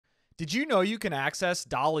Did you know you can access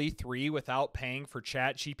DALL-E 3 without paying for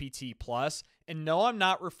ChatGPT Plus? And no, I'm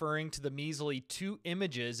not referring to the measly 2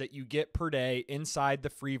 images that you get per day inside the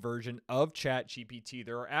free version of ChatGPT.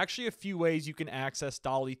 There are actually a few ways you can access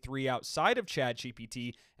DALL-E 3 outside of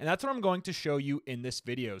ChatGPT, and that's what I'm going to show you in this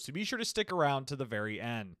video. So be sure to stick around to the very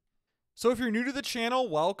end. So if you're new to the channel,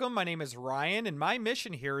 welcome. My name is Ryan, and my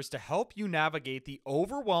mission here is to help you navigate the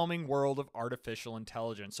overwhelming world of artificial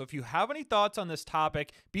intelligence. So if you have any thoughts on this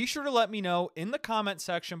topic, be sure to let me know in the comment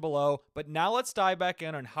section below. But now let's dive back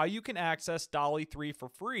in on how you can access DALL-E 3 for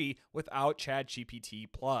free without ChatGPT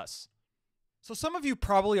Plus. So some of you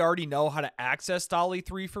probably already know how to access DALL-E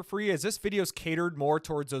 3 for free, as this video is catered more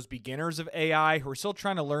towards those beginners of AI who are still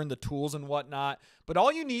trying to learn the tools and whatnot. But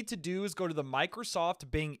all you need to do is go to the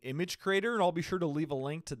Microsoft Bing image creator, and I'll be sure to leave a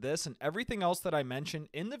link to this and everything else that I mentioned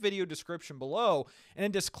in the video description below. And a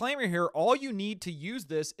disclaimer here, all you need to use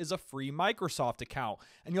this is a free Microsoft account.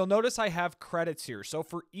 And you'll notice I have credits here. So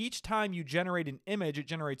for each time you generate an image, it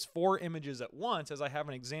generates 4 images at once, as I have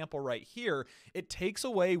an example right here. It takes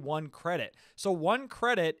away 1 credit. So 1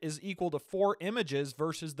 credit is equal to 4 images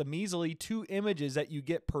versus the measly 2 images that you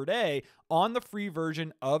get per day on the free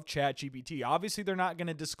version of ChatGPT. Obviously, they're not going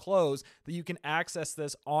to disclose that you can access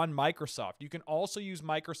this on Microsoft. You can also use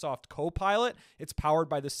Microsoft Copilot. It's powered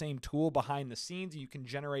by the same tool behind the scenes. You can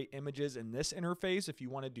generate images in this interface if you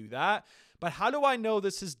want to do that. But how do I know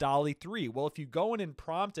this is DALL-E 3? Well, if you go in and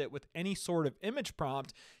prompt it with any sort of image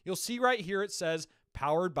prompt, you'll see right here it says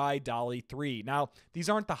powered by DALL-E 3. Now, these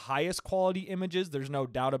aren't the highest quality images, there's no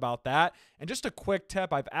doubt about that. And just a quick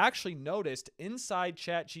tip, I've actually noticed inside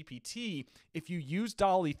ChatGPT, if you use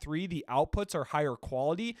DALL-E 3, the outputs are higher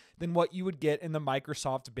quality than what you would get in the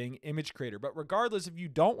Microsoft Bing image creator. But regardless, if you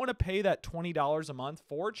don't want to pay that $20 a month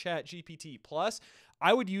for ChatGPT Plus,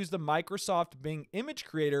 I would use the Microsoft Bing image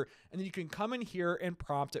creator, and then you can come in here and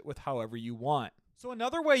prompt it with however you want. So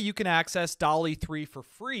another way you can access DALL-E 3 for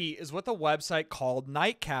free is with a website called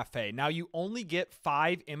NightCafe. Now you only get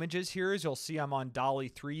 5 images here. As you'll see, I'm on DALL-E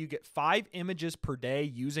 3. You get 5 images per day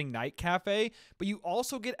using NightCafe, but you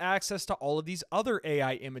also get access to all of these other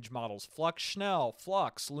AI image models: Flux Schnell,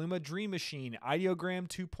 Flux, Luma Dream Machine, Ideogram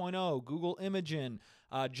 2.0, Google Imagen,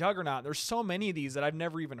 Juggernaut. There's so many of these that I've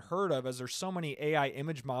never even heard of, as there's so many AI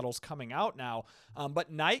image models coming out now.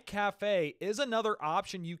 But NightCafe is another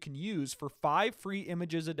option you can use for 5 free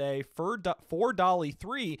images a day for DALL-E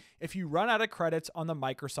 3 if you run out of credits on the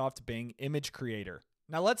Microsoft Bing image creator.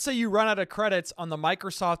 Now, let's say you run out of credits on the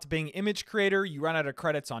Microsoft Bing image creator, you run out of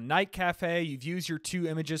credits on NightCafe, you've used your 2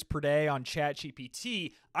 images per day on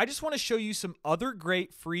ChatGPT. I just want to show you some other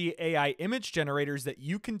great free AI image generators that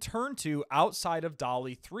you can turn to outside of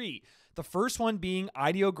DALL-E 3. The first one being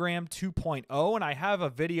Ideogram 2.0, and I have a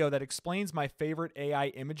video that explains my favorite AI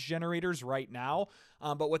image generators right now.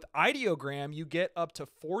 But with Ideogram, you get up to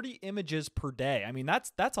 40 images per day. I mean,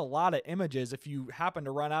 that's a lot of images. If you happen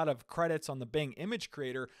to run out of credits on the Bing image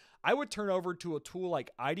creator, I would turn over to a tool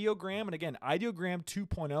like Ideogram. And again, Ideogram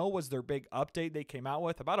 2.0 was their big update they came out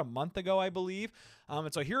with about a month ago, I believe.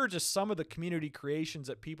 And so here are just some of the community creations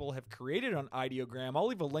that people have created on Ideogram. I'll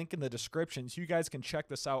leave a link in the description so you guys can check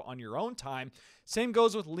this out on your own time. Same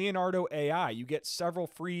goes with Leonardo AI. You get several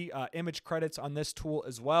free image credits on this tool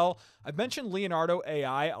as well. I've mentioned Leonardo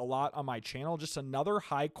AI a lot on my channel, just another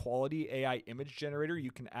high quality AI image generator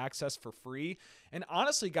you can access for free. And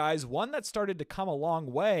honestly, guys, one that started to come a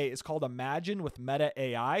long way is called Imagine with Meta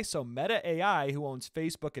AI. So Meta AI, who owns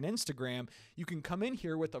Facebook and Instagram, you can come in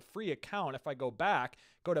here with a free account. If I go back,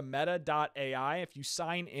 go to meta.ai. If you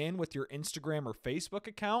sign in with your Instagram or Facebook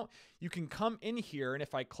account, you can come in here, and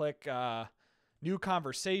if I click new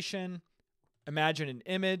conversation, imagine an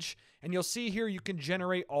image, and you'll see here you can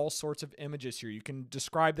generate all sorts of images here. You can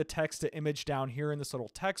describe the text to image down here in this little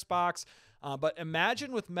text box. But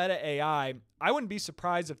Imagine with Meta AI, I wouldn't be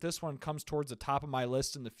surprised if this one comes towards the top of my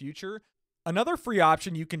list in the future. Another free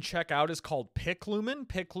option you can check out is called PicLumen,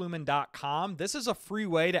 piclumen.com. This is a free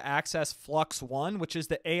way to access Flux One, which is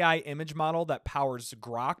the AI image model that powers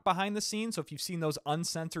Grok behind the scenes. So if you've seen those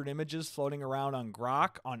uncensored images floating around on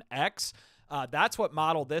Grok on X, that's what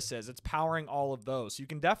model this is. It's powering all of those. So you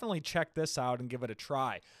can definitely check this out and give it a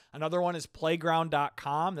try. Another one is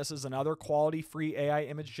playground.com. This is another quality free AI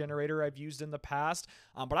image generator I've used in the past.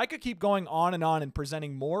 But I could keep going on and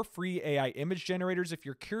presenting more free AI image generators. If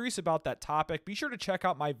you're curious about that topic, be sure to check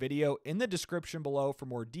out my video in the description below for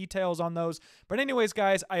more details on those. But anyways,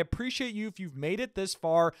 guys, I appreciate you if you've made it this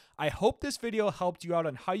far. I hope this video helped you out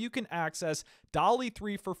on how you can access DALL-E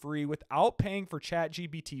 3 for free without paying for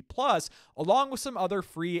ChatGPT Plus. along with some other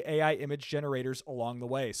free AI image generators along the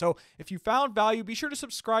way. So if you found value, be sure to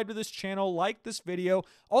subscribe to this channel, like this video.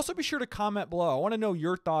 Also be sure to comment below. I want to know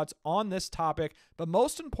your thoughts on this topic, but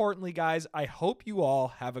most importantly, guys, I hope you all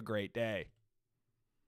have a great day.